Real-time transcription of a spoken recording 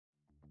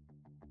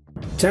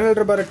Channel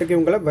ரெபாரட்டரிக்கு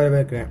உங்களை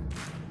வரவேற்கிறேன்.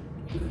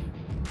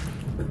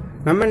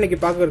 நம்ம இன்னைக்கு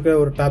பார்க்க இருக்கிற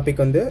ஒரு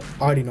டாபிக் வந்து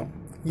ஆர்டினோ.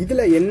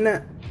 இதில் என்ன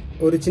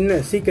ஒரு சின்ன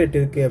சீக்ரெட்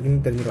இருக்குது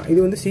அப்படின்னு தெரிஞ்சுக்கலாம். இது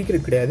வந்து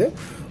சீக்ரெட் கிடையாது,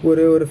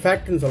 ஒரு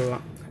ஃபேக்ட்னு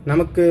சொல்லலாம்.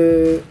 நமக்கு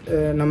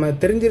நம்ம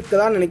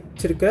தெரிஞ்சிருக்கதா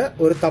நினைச்சிருக்கிற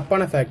ஒரு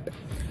தப்பான ஃபேக்ட்.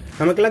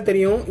 நமக்கெல்லாம்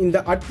தெரியும், இந்த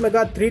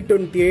அட்மெகா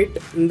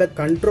 328 இந்த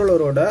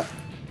கண்ட்ரோலரோட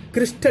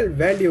கிறிஸ்டல்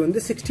வேல்யூ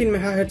வந்து 16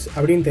 மெகாஹெர்ட்ஸ்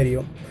அப்படின்னு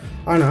தெரியும்.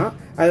 ஆனால்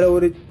அதில்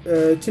ஒரு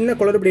சின்ன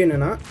குளறுபடி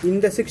என்னென்னா,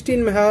 இந்த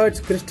 16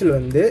 மெகாஹெர்ட்ஸ் கிறிஸ்டல்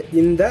வந்து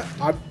இந்த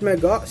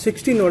அட்மெகா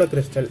 16ஓட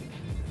கிறிஸ்டல்.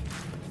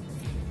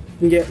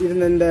 இங்கே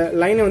இந்த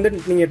லைனை வந்து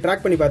நீங்கள்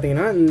ட்ராக் பண்ணி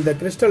பார்த்தீங்கன்னா இந்த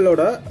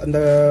கிறிஸ்டலோட அந்த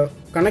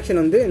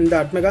கனெக்ஷன் வந்து இந்த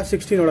அட்மெகா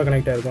 16ஓட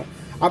கனெக்ட் ஆகிருக்கும்.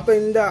 அப்போ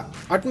இந்த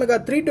அட்மெகா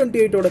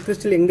 328ஓட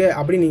கிறிஸ்டல் எங்கே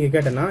அப்படின்னு நீங்கள்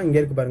கேட்டேன்னா, இங்கே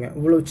இருக்கு பாருங்க,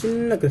 இவ்வளோ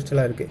சின்ன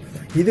கிறிஸ்டலாக இருக்குது.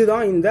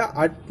 இதுதான் இந்த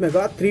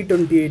அட்மெகா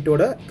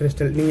 328ஓட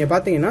கிறிஸ்டல். நீங்கள்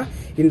பார்த்தீங்கன்னா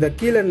இந்த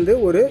கீழேருந்து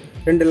ஒரு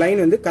 2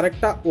 லைன் வந்து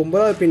கரெக்டாக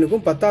 9வது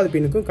பின்னுக்கும் 10வது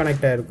பின்னுக்கும்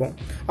கனெக்ட் ஆகிருக்கும்.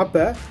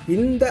 அப்போ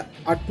இந்த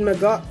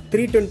அட்மெகா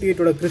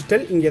 328ஓட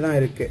கிறிஸ்டல் இங்கே தான்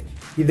இருக்குது,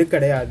 இது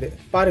கிடையாது.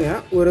 பாருங்க,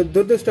 ஒரு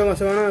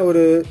துரதிருஷ்டவசமான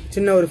ஒரு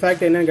சின்ன ஒரு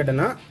ஃபேக்ட் என்னன்னு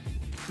கேட்டேன்னா,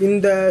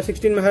 இந்த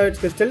 16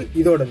 மெகாஹெர்ட்ஸ் கிறிஸ்டல்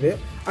இதோடது.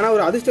 ஆனால்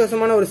ஒரு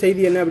அதிர்ஷ்டவசமான ஒரு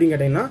செய்தி என்ன அப்படின்னு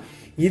கேட்டீங்கன்னா,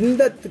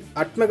 இந்த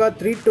அட்மெகா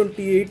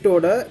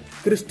 328ஓட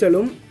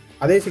கிறிஸ்டலும்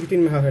அதே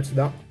 16 மெகாஹெர்ட்ஸ்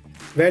தான்,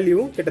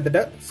 வேல்யூவும் கிட்டத்தட்ட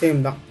சேம்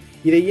தான்.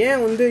 இதை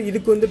ஏன் வந்து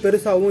இதுக்கு வந்து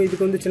பெருசாகவும்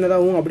இதுக்கு வந்து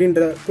சின்னதாகவும்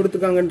அப்படின்ற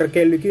கொடுத்துருக்காங்கன்ற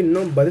கேள்விக்கு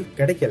இன்னும் பதில்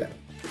கிடைக்கல.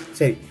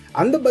 சரி,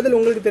 அந்த பதில்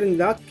உங்களுக்கு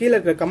தெரிஞ்சதா கீழே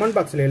இருக்கிற கமெண்ட்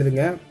பாக்ஸில்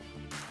எழுதுங்க.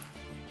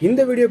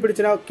 இந்த வீடியோ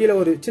பிடிச்சனா கீழே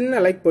ஒரு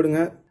சின்ன லைக்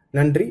போடுங்க.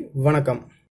 நன்றி, வணக்கம்.